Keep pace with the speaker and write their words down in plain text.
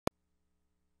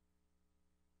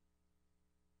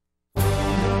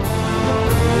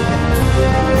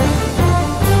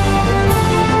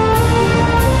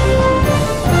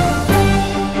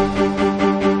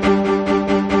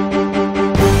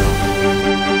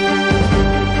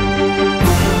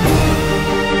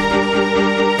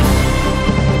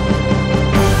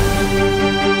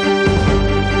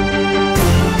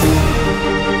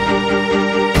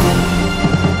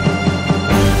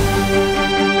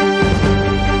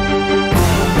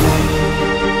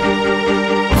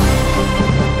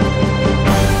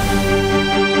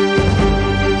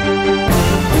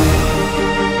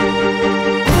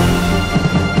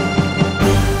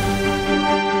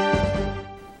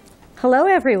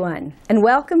everyone, and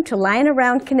welcome to Lying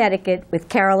Around Connecticut with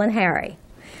Carol and Harry.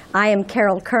 I am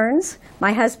Carol Kearns.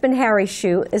 My husband Harry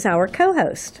Shue is our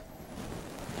co-host.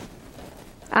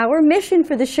 Our mission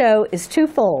for the show is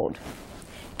twofold: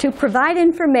 to provide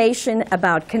information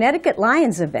about Connecticut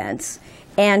Lions events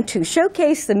and to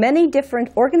showcase the many different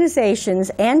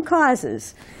organizations and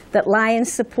causes that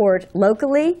Lions support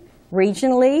locally,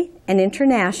 regionally, and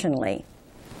internationally.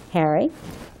 Harry?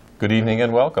 Good evening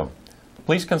and welcome.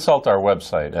 Please consult our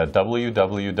website at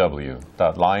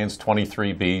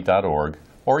www.lions23b.org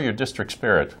or your district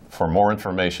spirit for more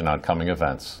information on coming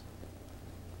events.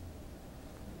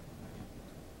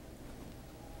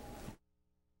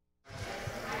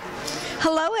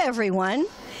 Hello, everyone,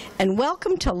 and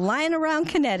welcome to Lying Around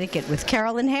Connecticut with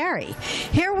Carol and Harry.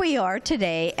 Here we are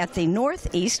today at the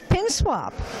Northeast Pin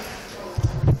Swap.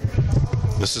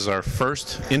 This is our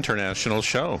first international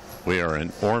show. We are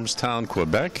in Ormstown,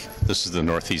 Quebec. This is the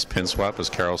Northeast Pin Swap,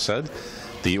 as Carol said.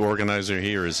 The organizer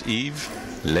here is Yves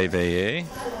Léveillé,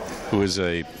 who is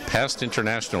a past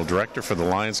international director for the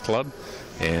Lions Club,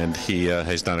 and he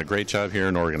has done a great job here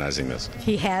in organizing this.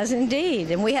 He has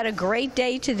indeed, and we had a great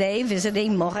day today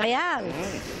visiting Montreal.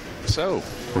 So,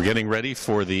 we're getting ready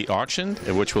for the auction,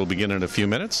 which will begin in a few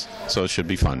minutes, so it should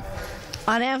be fun.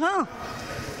 En avant.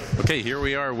 Okay, here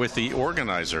we are with the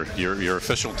organizer. Your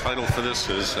official title for this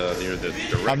is you're the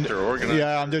director, organizer.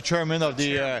 Yeah, I'm the chairman of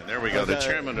the. There we go, the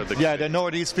chairman of the. Yeah, the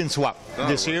Northeast Pin Swap.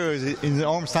 This year is in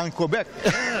Ormstown, Quebec.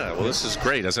 Yeah, well, this is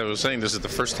great. As I was saying, this is the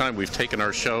first time we've taken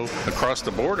our show across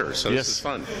the border, so yes. This is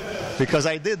fun. Because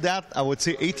I did that, I would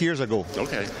say 8 years ago.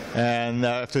 Okay. And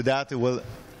after that, it will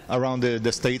around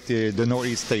the state, the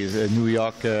Northeast states, New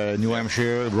York, New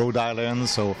Hampshire, Rhode Island.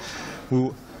 So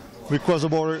we cross the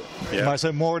border, yeah.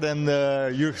 Myself more than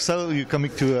you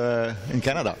coming to in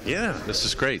Canada. Yeah, this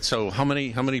is great. So how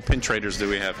many pin traders do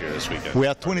we have here this weekend? We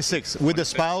have 26. With the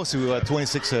spouse, we have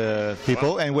 26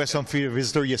 people, wow. And we had some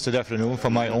visitors yesterday afternoon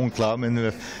from my own club.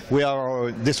 And we are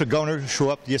our district governor show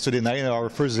up yesterday night. Our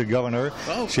first governor,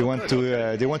 she went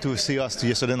to. They went to see us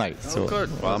yesterday night. Oh, so good.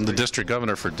 Well, I'm the district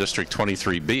governor for District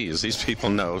 23B, as these people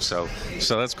know. So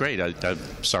that's great. I'm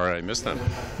sorry I missed them.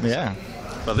 Yeah.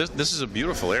 Well, this is a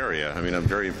beautiful area. I mean, I'm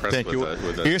very impressed Thank with you.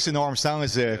 that. Here's in Ormstown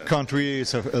is a country.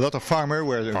 It's a lot of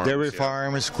farmers, dairy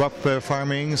farms, crop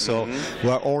farming. So we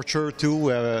have orchard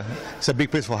too. It's a big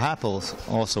place for apples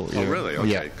also. Oh, really? Okay.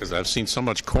 Yeah. Because I've seen so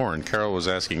much corn. Carol was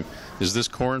asking, is this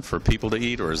corn for people to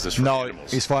eat or is this for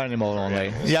animals? No, it's for animals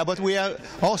only. Yeah, but we have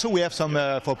some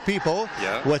for people.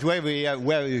 Yeah. What we have,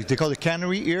 they call the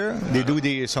cannery here. They do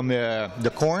the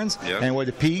corns and with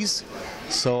the peas.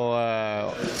 So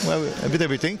well, a bit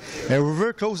everything. And we're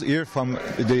very close here from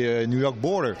the New York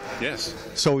border. Yes.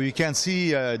 So you can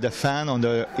see the fan on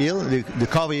the hill, the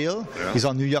Covey Hill, is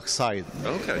on New York side.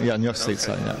 Okay. Yeah, New York State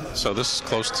side. Yeah. So this is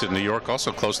close to New York,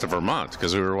 also close to Vermont,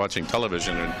 because we were watching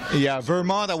television. Yeah,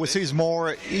 Vermont, I would say, is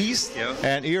more east,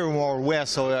 and here more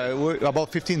west. So we're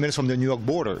about 15 minutes from the New York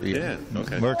border. Yeah.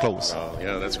 Okay. We're close. Oh,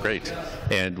 yeah, that's great.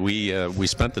 And we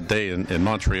spent the day in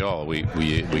Montreal. We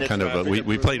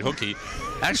played hooky.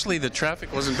 Actually, the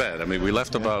traffic wasn't bad. I mean, we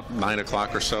left about 9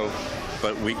 o'clock or so,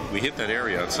 but we hit that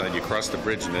area outside. You cross the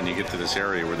bridge, and then you get to this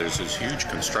area where there's this huge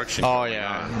construction. Oh,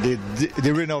 yeah. They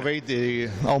renovate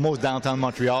almost downtown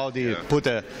Montreal. They put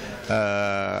a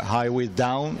highway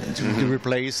down to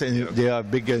replace, and they have a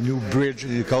big new bridge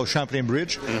called Champlain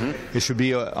Bridge. It should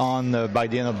be on by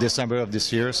the end of December of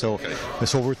this year. So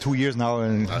it's over 2 years now.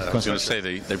 I was going to say,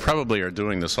 they probably are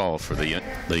doing this all for the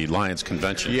Lions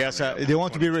Convention. Yes, they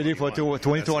want to be ready for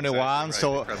 2021,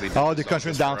 exactly so all the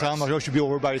construction downtown Montreal should be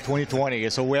over by 2020.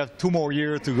 So we have 2 more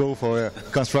years to go for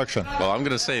construction. Well, I'm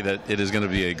going to say that it is going to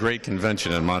be a great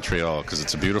convention in Montreal because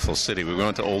it's a beautiful city. We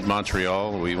went to Old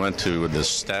Montreal. We went to the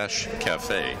Stash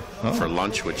Cafe for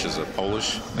lunch, which is a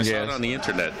Polish. I saw it on the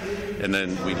internet, and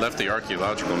then we left the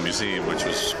Archaeological Museum, which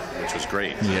was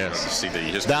great. Yes, to see the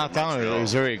history. Downtown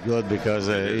is very good because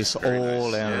it's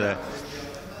old nice. and.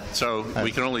 So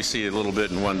we can only see a little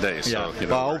bit in one day. So I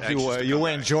hope you will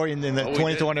enjoy in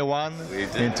 2021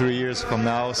 in 3 years from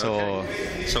now. So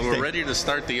so we're ready to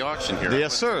start the auction here.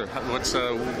 Yes, sir. How much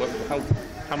do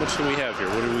we have here?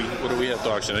 What do we have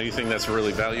to auction? Anything that's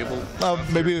really valuable?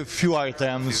 Maybe a few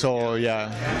items. So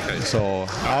yeah. Okay. So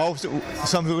I hope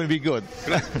something will be good.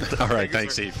 All right.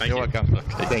 Thanks, Steve. You're welcome.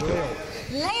 Okay. Thank you.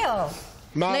 Leo.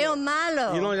 Malo. Leo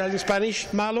Malo. You know in Spanish,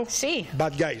 malo? Sí.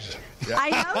 Bad guys. I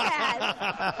know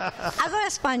that. Hablo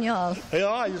español.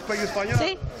 Yeah, you speak Spanish?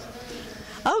 Sí.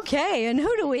 Okay, and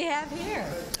who do we have here?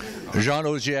 Jean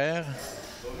Augier,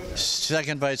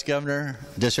 second vice governor,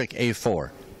 District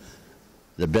A4,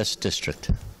 the best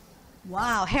district.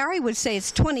 Wow, Harry would say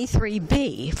it's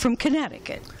 23B from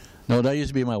Connecticut. No, that used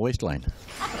to be my waistline.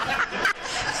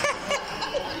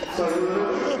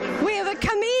 We have a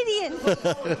comedian.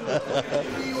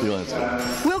 You want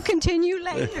to We'll continue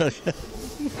later.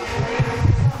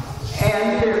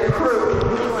 And their crew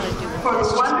What do you want to do? for the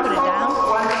Just put it wonderful, down?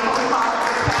 wonderful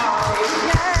hospitality.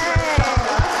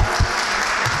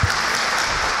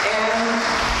 And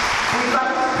we'd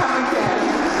like to come again.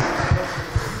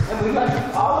 And we'd like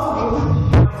all of you to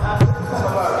join us in some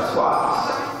of our swaps.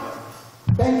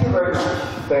 Thank you very much.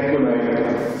 Thank you, Megan.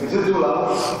 Is it too loud?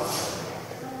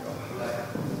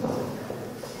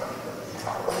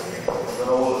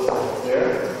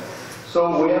 There. So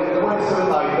we have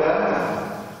 27 items.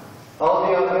 All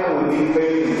the items will be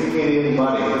paid in Canadian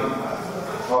money,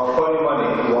 or funny money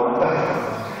if you want.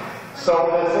 So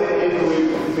let's say if we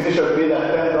finish our bid at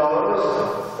 $10,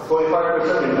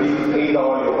 25% will be $8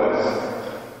 US.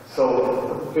 So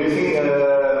 $5 will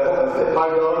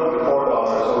be $4,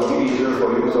 so it will be easier for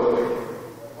you. So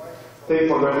take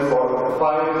for granted for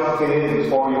 5 Canadian is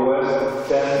 4 US,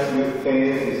 10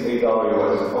 Canadian is $8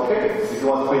 US. Okay? If you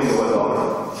want to pay me $1.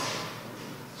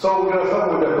 So we're going to start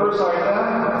with the first item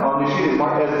on the sheet is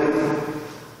marked as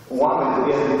one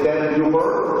is the 10 Uber,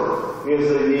 is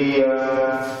the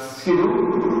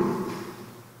Skidoo.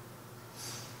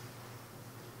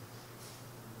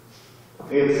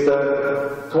 It's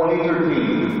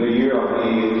 2013, the year of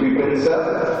the 3-pin set.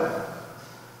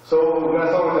 So we're going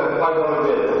to start with a $5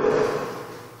 bid.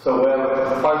 So we have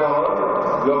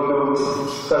 $5, go to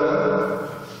 $7,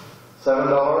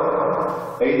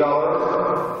 $7,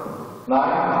 $8, 9,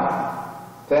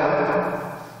 10.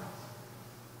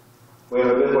 We have a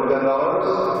bid for $10.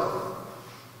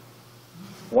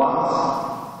 Once,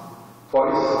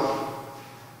 twice.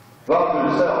 Vote to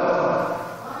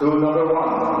yourself. To number 1,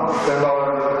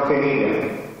 $10 Canadian.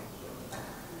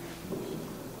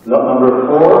 Lot number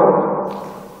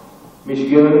 4,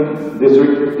 Michigan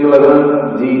District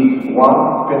 11 D1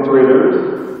 Pin Traders.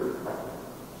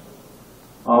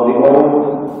 The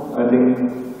old, I think,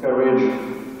 carriage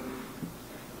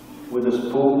with a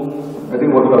spoon. I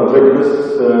think what about rigorous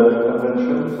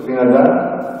convention, something like that.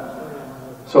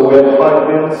 So we have 5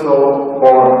 pins, so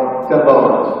for $10,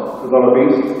 $2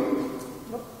 piece.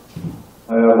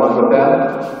 1 for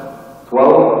 10,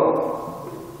 12.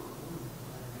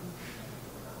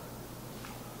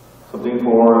 Something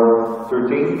for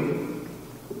 13,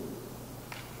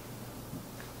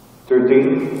 13,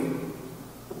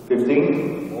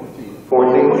 15,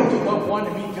 14. One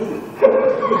to me too.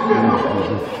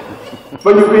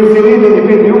 But you've been Canadian, you've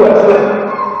been US.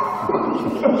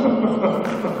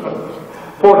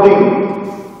 14.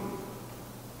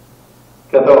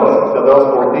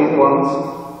 14 once,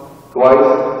 twice,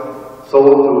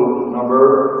 sold to number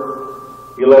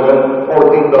 11,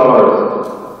 $14.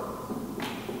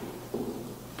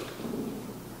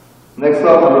 Next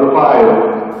up, number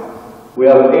 5, we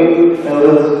have 8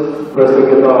 endless pressing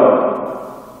guitar.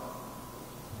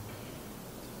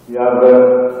 You have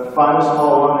 5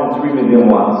 small ones and 3 medium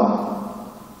ones.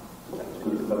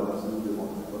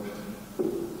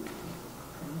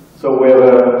 So we have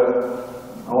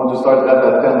I want to start that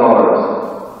at $10.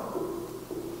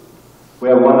 We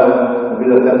have one a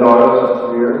bid at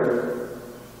 $10 here.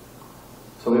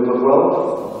 So we put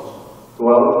 12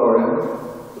 for him.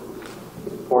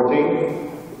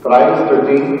 14, tries,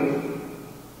 13,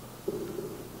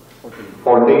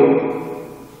 14,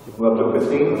 go up to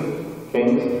 15,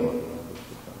 kings,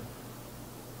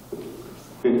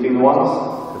 15 once,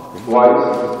 twice,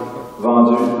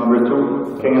 vendu, number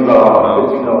 2, king and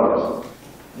 $15.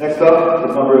 Next up,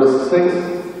 is number 6,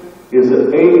 is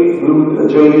 8 blue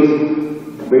jays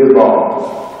baseball.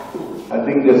 I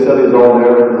think the set is all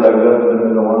there because I've got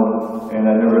the one, and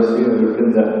I never see it. You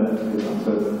can that.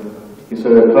 It's a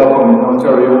club from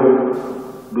Ontario,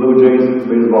 Blue Jays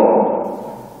baseball.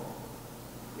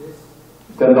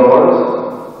 $10,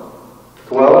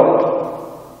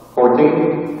 12,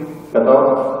 14,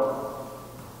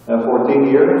 14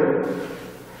 here,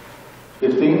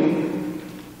 15,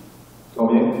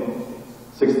 combien?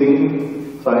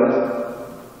 16, size,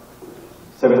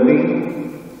 17,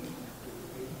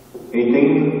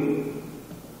 18,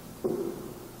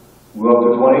 go up to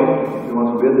 20 if you want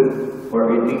to bid. We're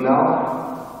 18 now.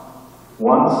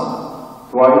 Once,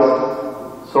 twice,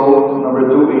 sold number 2,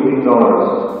 $18.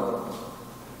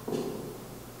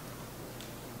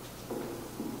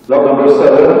 Lot number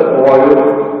 7, Ohio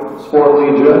Sport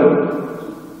Legion.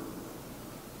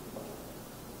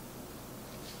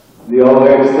 They all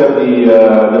there except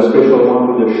the special one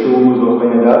with the shoes or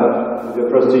something like that. The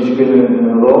prestige pin in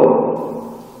a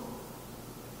row.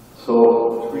 So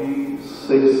 3,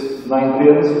 6, is 9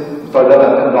 pins. Start that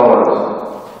at $10.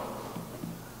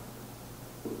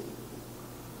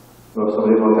 So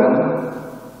somebody for 10.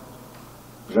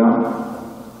 Jean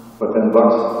for $10.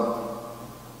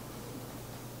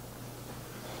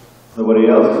 Nobody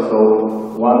else. So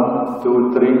 1,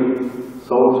 2, 3.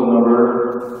 Sold to number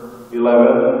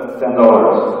 11,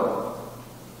 $10.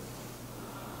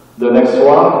 The next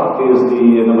one is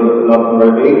the lot number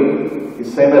 8. The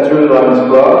same material Lions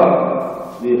Club.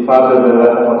 The Fable de la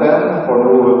Fontaine. For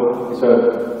who is a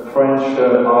French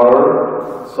author.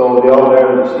 So they all there,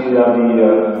 you see the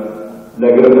la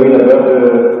grenouille là-bas,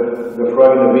 the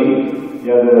frog and the bee. Il y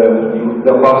a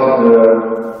the fox and the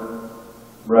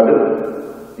rabbit.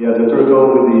 Il y a the turtle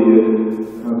with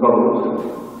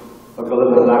the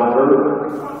little black bird.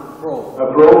 A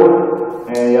crow.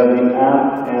 And you have the ant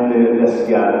and the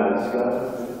cicada.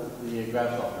 The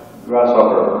grasshopper.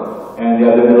 Grasshopper. And you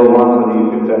have the middle one for the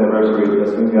 5th anniversary.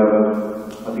 That's going to have,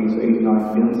 I think it's 8,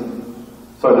 9 pins.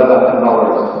 So that's at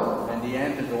 $10. And the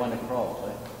ant is the one that crawls,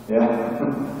 right? Yeah.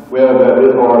 We have a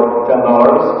bid for $10.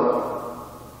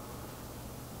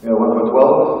 We have one for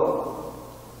 12.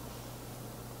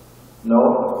 No,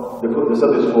 the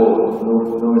set is full.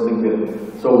 No missing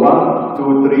bid. So 1,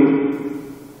 2, 3.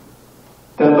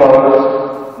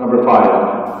 $10, number 5.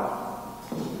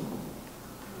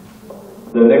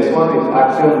 The next one is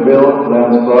Action Bill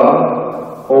Lands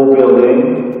Club, whole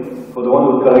building. For the one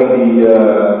who collect the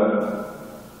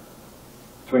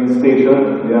train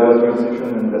station, yeah, train station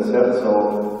and the set, so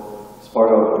it's part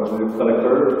of the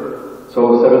collector. So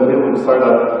 17 will start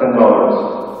at $10.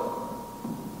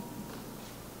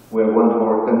 We have one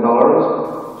for $10,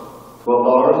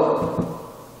 $12.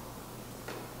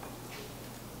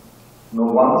 No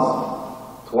once,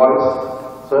 twice,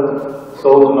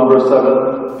 sold to number 7,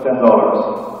 $10.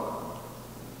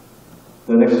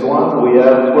 The next one, we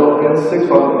have 12 pins, 6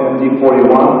 from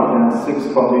MD41 and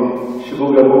 6 from the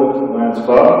Shibugamu Lions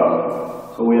Club.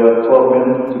 So we have 12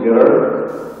 pins together.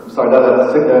 We start that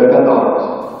at $10.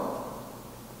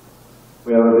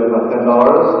 We have a bid at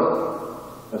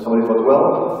 $10. There's somebody for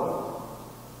 12.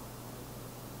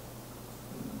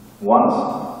 Once,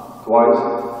 twice.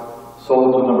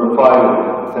 Sold to number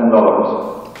 5,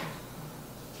 $10.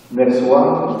 Next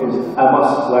one is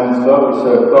Amos Lions Club. It's a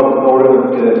club in northern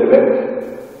Quebec.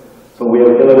 So we have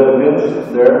 11 pins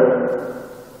there.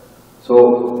 So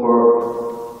for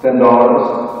 $10,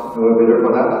 we have a bidder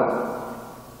for that.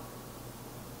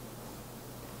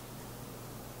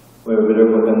 We have a bidder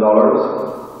for $10.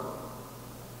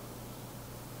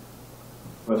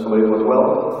 We have somebody for 12.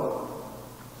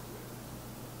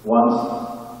 Once,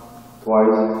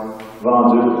 twice.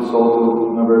 Vendu, sold to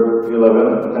number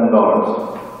 11, $10.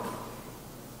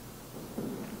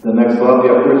 The next one, we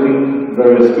have 13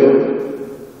 various pins.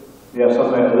 We have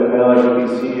some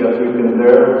LHPC, you have 3 pins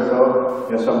there. So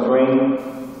you have some train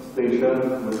station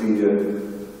with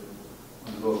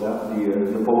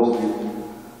the post,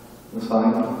 the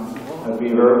sign, a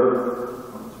beaver.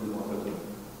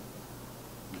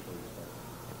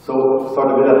 So start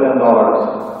a bid at $10.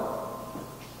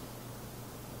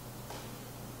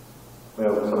 We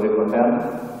have somebody for 10.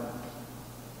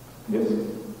 Yes.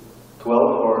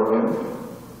 12 for him.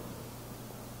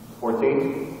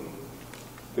 14.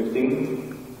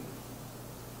 15.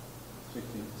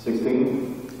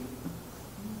 16.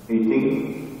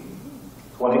 18.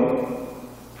 20.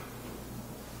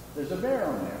 There's a bear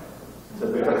on there. It's a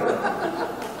bear.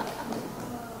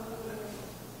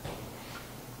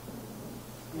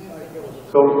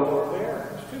 So,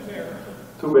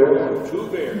 two bears. Two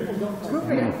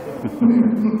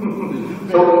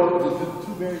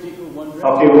bears equal one dress?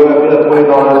 Okay, we have bid at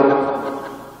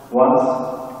 $20 once,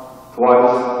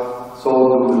 twice, sold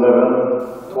to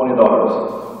 11, $20.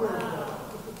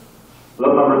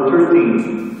 Lot number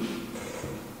 13,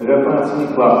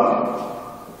 Reference clock.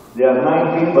 They have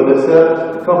 19, but they said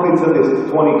the complete set is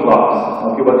 20 clocks.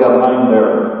 Okay, but they have 9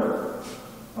 there.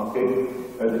 Okay,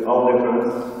 all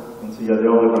difference, and see the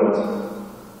all difference.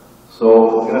 So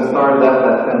we're going to start that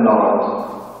at $10.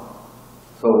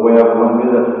 So we have one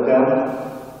bid at 10,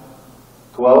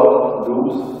 12,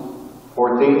 12,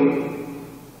 14,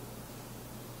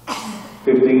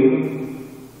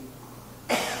 15,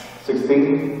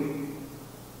 16,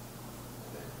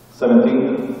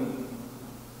 17,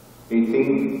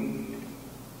 18,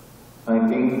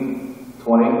 19,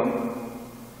 20.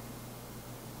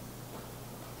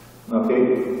 Okay,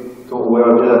 so we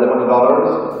are bid at $20.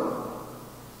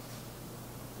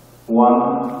 One,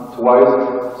 twice,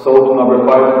 sold to number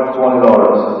 5, $20.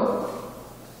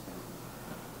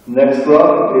 Next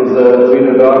lot is a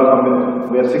leader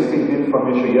dog. We have 16 pins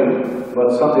from Michigan,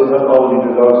 but some did not all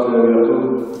leader dogs. We have 2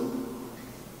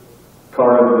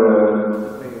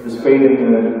 card, the spade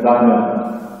and the diamond.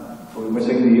 So we're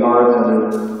missing the arts and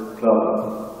the club.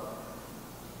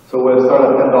 So we'll start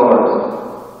at $10.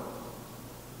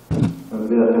 We'll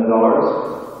bid at $10.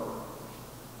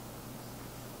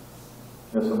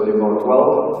 There's somebody for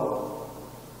 12.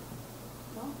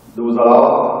 Those are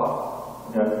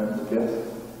all. Yes.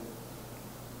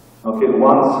 Okay,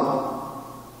 once,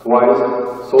 twice,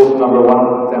 sold number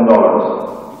 1, $10.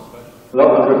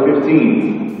 Lot number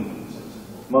 15,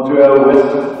 Montreal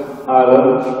West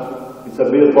Island. It's a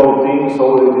baseball team,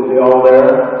 so they're all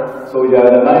there. So you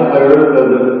have 9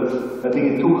 players, I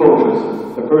think 2 coaches,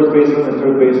 the first baseman and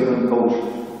third baseman coach.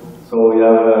 So you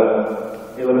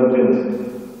have 11 pins.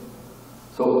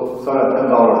 So start at $10.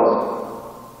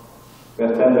 We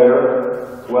have 10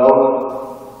 there,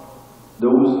 12,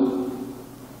 those.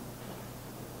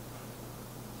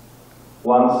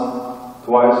 Once,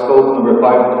 twice, sold number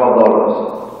 5, $12.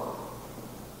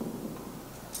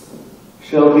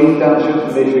 Shelby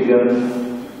Township, Michigan,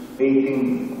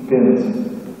 18 pins.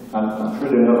 I'm sure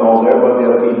they're not all there, but they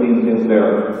have 18 pins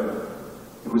there.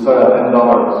 If we start at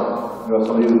 $10, you have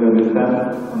somebody who's going to bid 10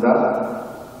 on that.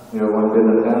 You have one bid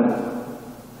at 10.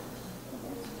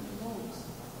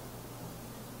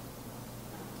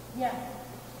 Yeah.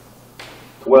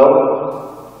 12,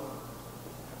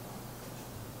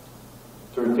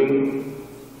 13,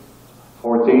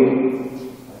 14.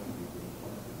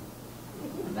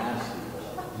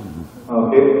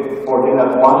 Okay, 14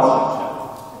 at once,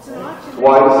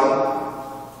 twice.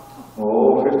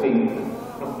 Oh, 15.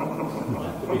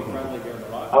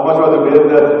 How much was the bid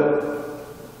at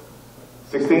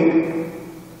 16?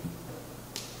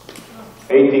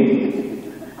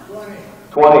 18.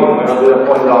 20. I bid at $20.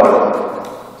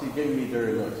 She's giving me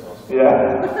dirty looks also. Yeah.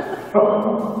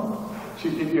 She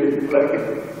did you like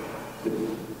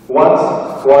once,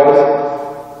 twice,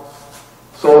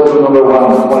 sold to number 1,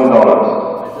 $20.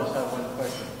 I just have one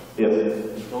question. Yes.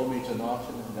 You told me it's an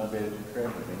auction and now they're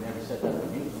treasure. They never said that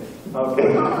when you said. Okay.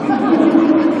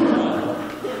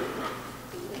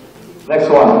 Next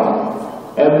one.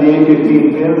 MDA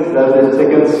 15 pins, that's the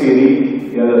second CD.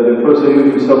 Yeah, the first CD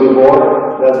you saw before,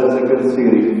 that's the second CD.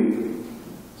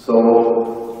 So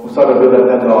we start a bid at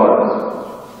 $10.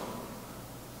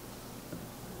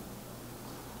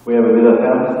 We have a bid at 10.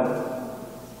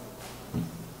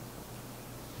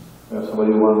 We have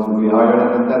somebody who wants to be higher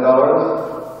than $10.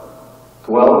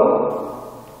 12.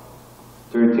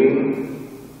 13.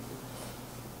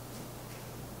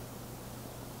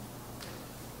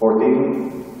 14.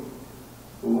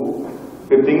 Ooh.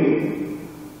 15.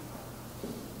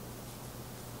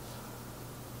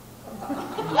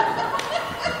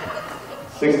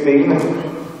 16.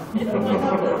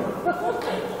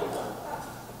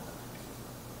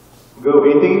 Go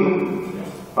 18.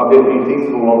 I'll bid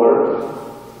 18 to over.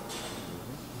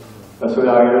 That's what I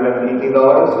heard at $18.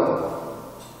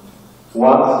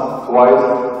 Once, twice,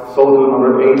 sold to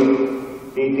number 8,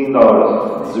 $18. $0.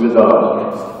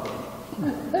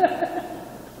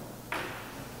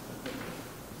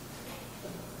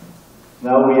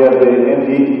 Now we have the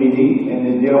MD mini, and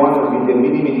the other one will be the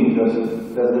mini,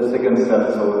 that's the second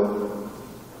set. So,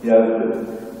 yeah,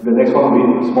 the next one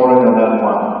will be smaller than that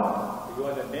one. You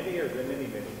want the mini or the mini?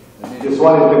 This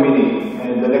one is the mini,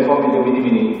 and the next one is the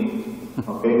mini.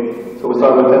 Okay, so we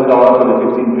start with $10 for the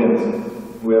 15 pins.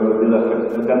 We have a bill at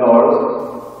 $10.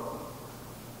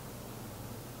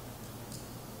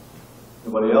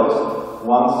 Anybody else?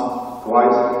 Once,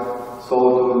 twice,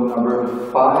 sold to number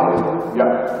 5.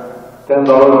 Yeah. $10,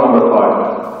 number 5.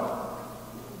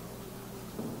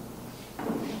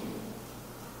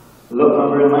 Lot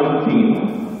number 19.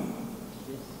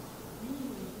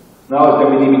 Now it's the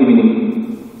mini.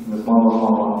 The small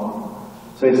one.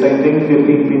 So it's same thing,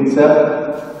 15 pin set.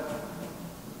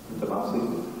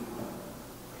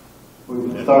 We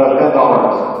start at $10.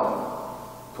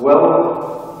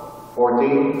 12,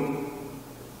 14,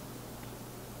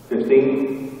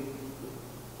 15,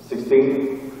 16.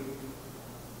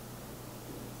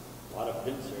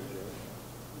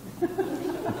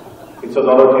 It's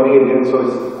 $1 Canadian, so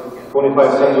it's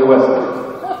 25 cents US.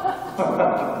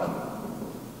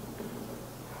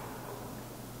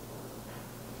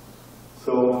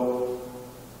 So,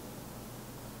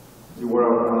 you were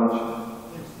how much?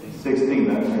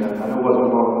 16, actually. I know it wasn't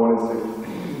more than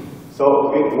 16. So,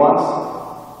 okay, once.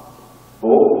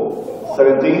 Oh,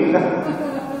 17.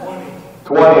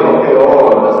 20, okay, oh,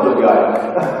 that's a good guy.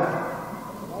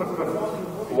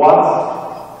 Once,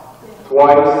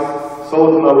 twice, sold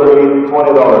to number 8,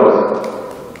 $20.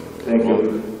 Thank you.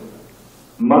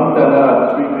 Montana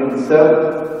 3-pin set.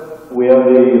 We have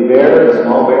the bear, the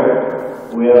small bear.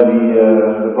 We have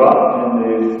the buck and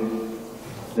the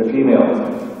the female.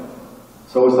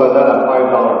 So we start that at $5.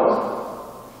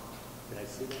 Can I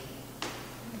see that?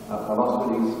 Avance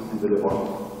please, into the form.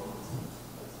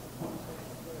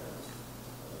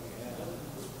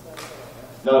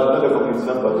 No, it's not a complete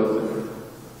set, but it's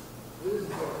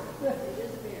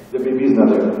the baby is not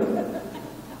there.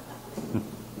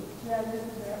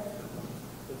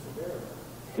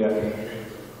 Yeah.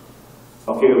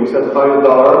 Okay, we said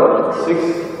 $5, 6,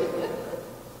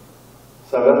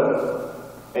 7,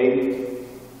 8,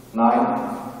 9,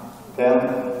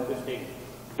 10,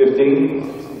 15,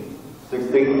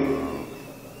 16,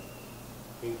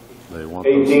 They want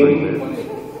 18,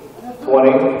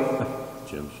 20,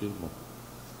 Jim Sheehan.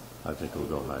 I think we'll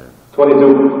go higher. 22,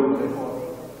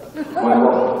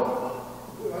 24.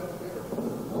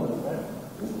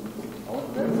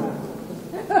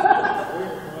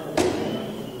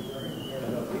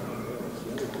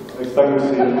 Next time you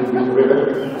see it,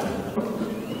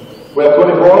 we have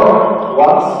 24,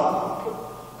 once,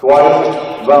 twice,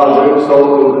 volunteer, sold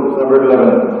to number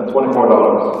 11, $24.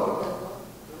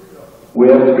 We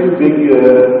have 3 big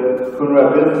Coon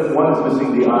Rapids. One is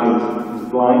missing the eyes, he's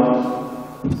blind.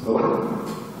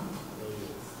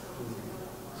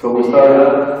 So we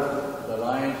started. The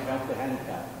Lions have the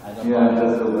handicap. Yeah,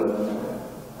 that's the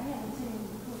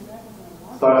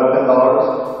start at $10.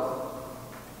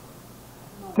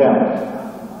 10.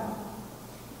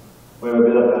 We have a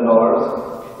bid at $10.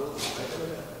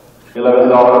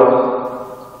 $11.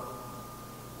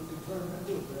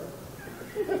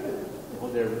 Oh,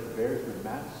 they're bears with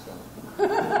masks on.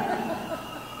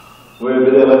 We have a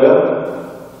bid at 11.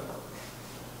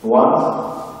 Once,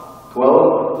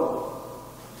 12.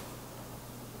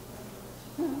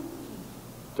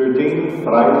 13,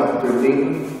 price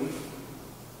 13.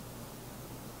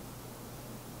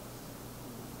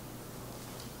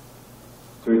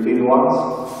 13 once,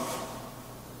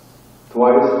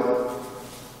 twice,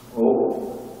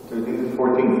 13 is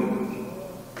 14.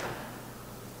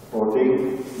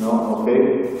 14, no, okay.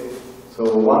 So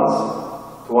once,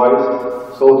 twice,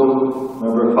 sold to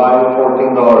number 5,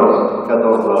 $14, cut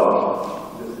off.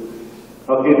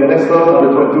 Okay, the next one, number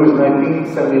 22 is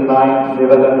 1979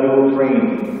 Nevada Mule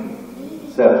Train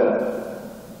set.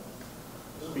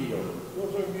 Speedo.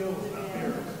 Those are mules, not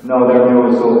bears. No, they're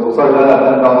mules, so start that at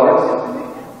 $10.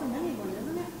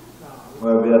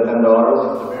 We'll be at $10.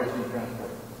 The bears need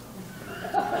transport.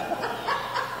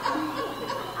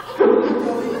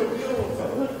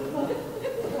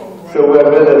 So we're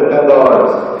bid at $10.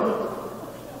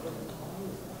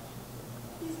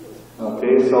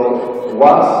 Okay, so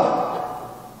once,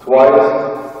 twice,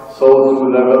 sold to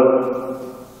level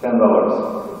 $10.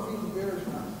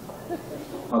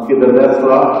 Okay, the next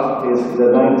lot is the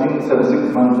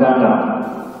 1976 Montana.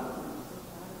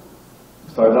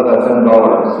 Start out at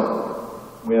 $10.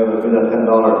 We have a bid at $10.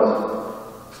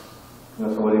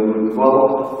 That's somebody with 12.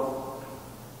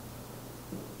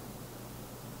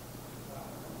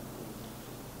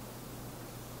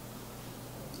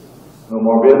 No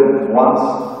more bid. Once,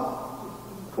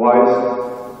 twice,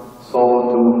 sold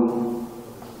to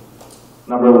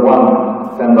number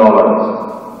 1, $10.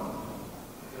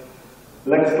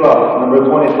 Next lot, number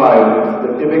 25, the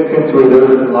Civic Pin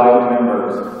Trader Live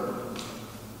members.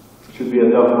 Should be a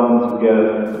tough one to get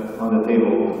on the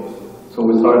table. So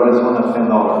we start this one at $10.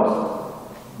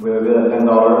 We have it at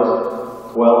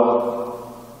 $10,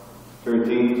 12,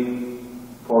 13,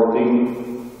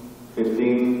 14,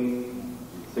 15,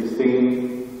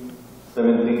 16,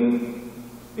 17,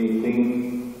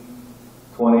 18,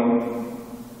 20,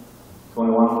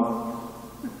 21.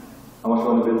 How much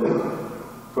want to bid?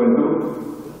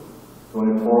 22,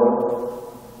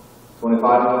 24, 25,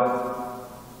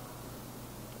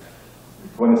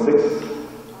 26,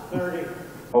 30.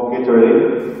 okay, 30.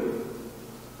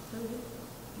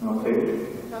 Okay.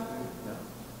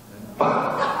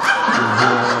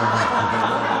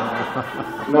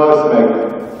 No, it's Meg.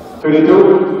 32,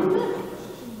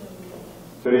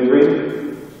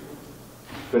 33,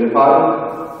 35,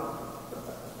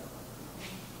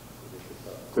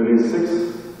 36,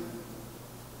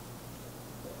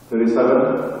 37,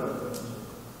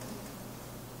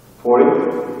 40,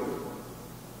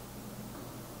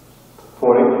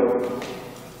 40,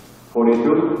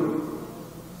 42,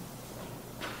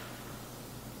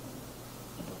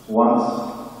 once,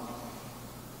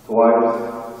 twice,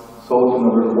 sold to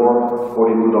number 4,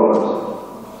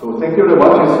 $42. So thank you very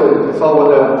much. It's all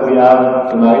what we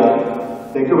have tonight.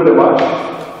 Thank you very much.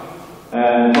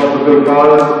 And for the big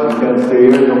cards, you can stay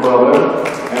here, no problem.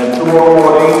 And tomorrow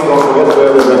morning, don't forget to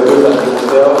have the breakfast at the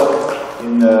hotel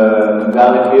in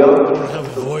Valley Field. I don't have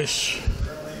a voice.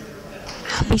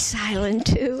 I'll be silent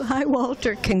too. Hi,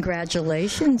 Walter.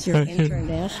 Congratulations. You're Thank you.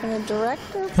 international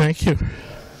director. Thank you.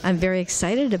 I'm very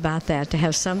excited about that, to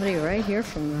have somebody right here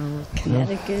from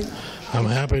Connecticut. I'm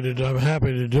happy to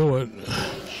do it.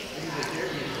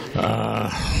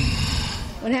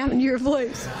 What happened to your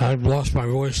voice? I lost my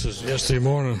voice yesterday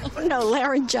morning. Oh, no,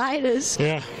 laryngitis.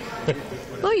 Yeah.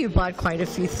 Well, you bought quite a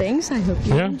few things. I hope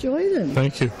you Yeah. enjoy them.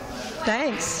 Thank you.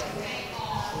 Thanks.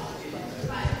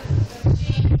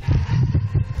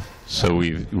 So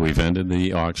we've ended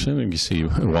the auction, and you see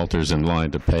Walter's in line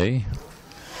to pay.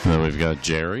 And then we've got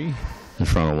Jerry in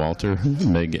front of Walter,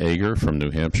 Meg Ager from New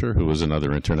Hampshire, who was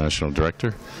another international director.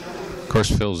 Of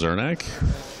course, Phil Zernak.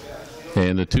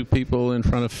 And the two people in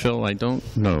front of Phil, I don't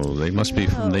know. They must be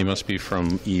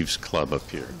from Eve's club up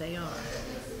here. They are.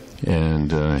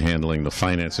 And handling the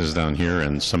finances down here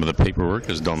and some of the paperwork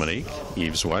is Dominique,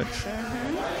 Eve's wife.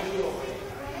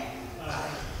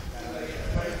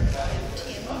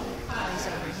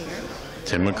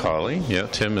 Tim McCauley, yeah,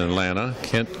 Tim and Lana.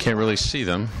 Can't really see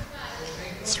them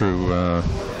through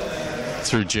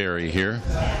Jerry here.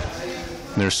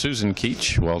 And there's Susan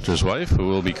Keach, Walter's wife, who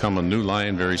will become a new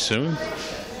lion very soon.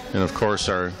 And of course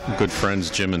our good friends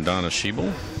Jim and Donna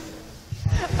Schiebel.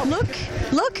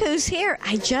 Look who's here.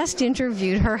 I just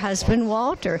interviewed her husband,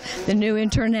 Walter, the new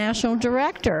international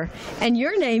director. And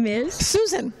your name is?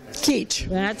 Susan Keach.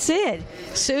 That's it.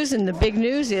 Susan, the big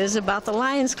news is about the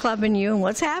Lions Club and you and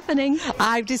what's happening.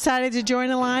 I've decided to join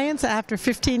the Lions after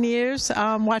 15 years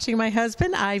watching my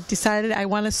husband. I've decided I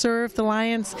want to serve the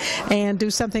Lions and do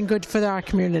something good for our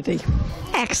community.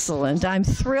 Excellent. I'm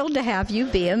thrilled to have you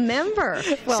be a member.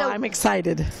 Well, So, I'm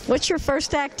excited. what's your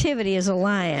first activity as a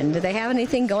Lion? Do they have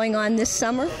anything going on this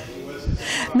summer?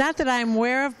 Not that I'm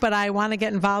aware of, but I want to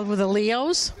get involved with the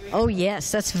Leos. Oh,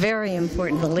 yes. That's very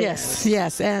important, the Leos.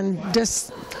 Yes, and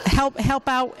just help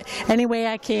out any way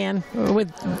I can with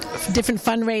different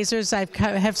fundraisers. I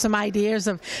have some ideas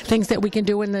of things that we can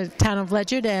do in the town of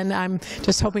Ledyard, and I'm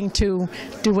just hoping to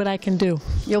do what I can do.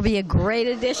 You'll be a great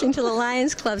addition to the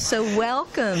Lions Club, so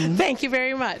welcome. Thank you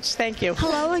very much. Thank you.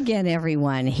 Hello again,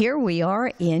 everyone. Here we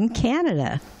are in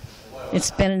Canada.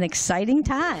 It's been an exciting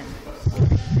time.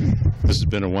 This has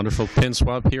been a wonderful pin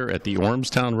swap here at the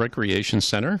Ormstown Recreation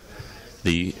Center.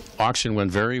 The auction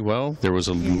went very well. There was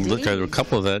a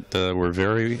couple that were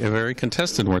very, very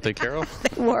contested, weren't they, Carol?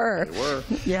 They were.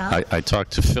 Yeah. I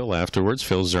talked to Phil afterwards,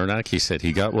 Phil Zernak. He said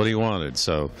he got what he wanted.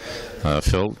 So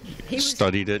Phil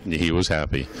studied it, and he was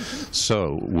happy.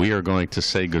 So we are going to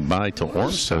say goodbye to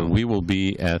Ormstown. We will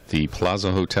be at the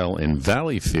Plaza Hotel in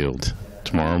Valleyfield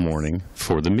tomorrow morning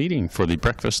for the meeting, for the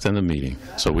breakfast and the meeting.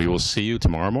 So we will see you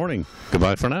tomorrow morning.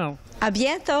 Goodbye for now. A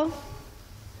bientôt.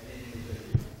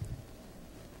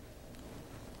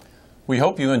 We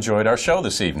hope you enjoyed our show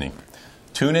this evening.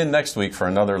 Tune in next week for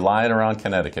another Lion Around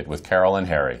Connecticut with Carol and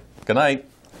Harry. Good night.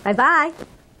 Bye-bye.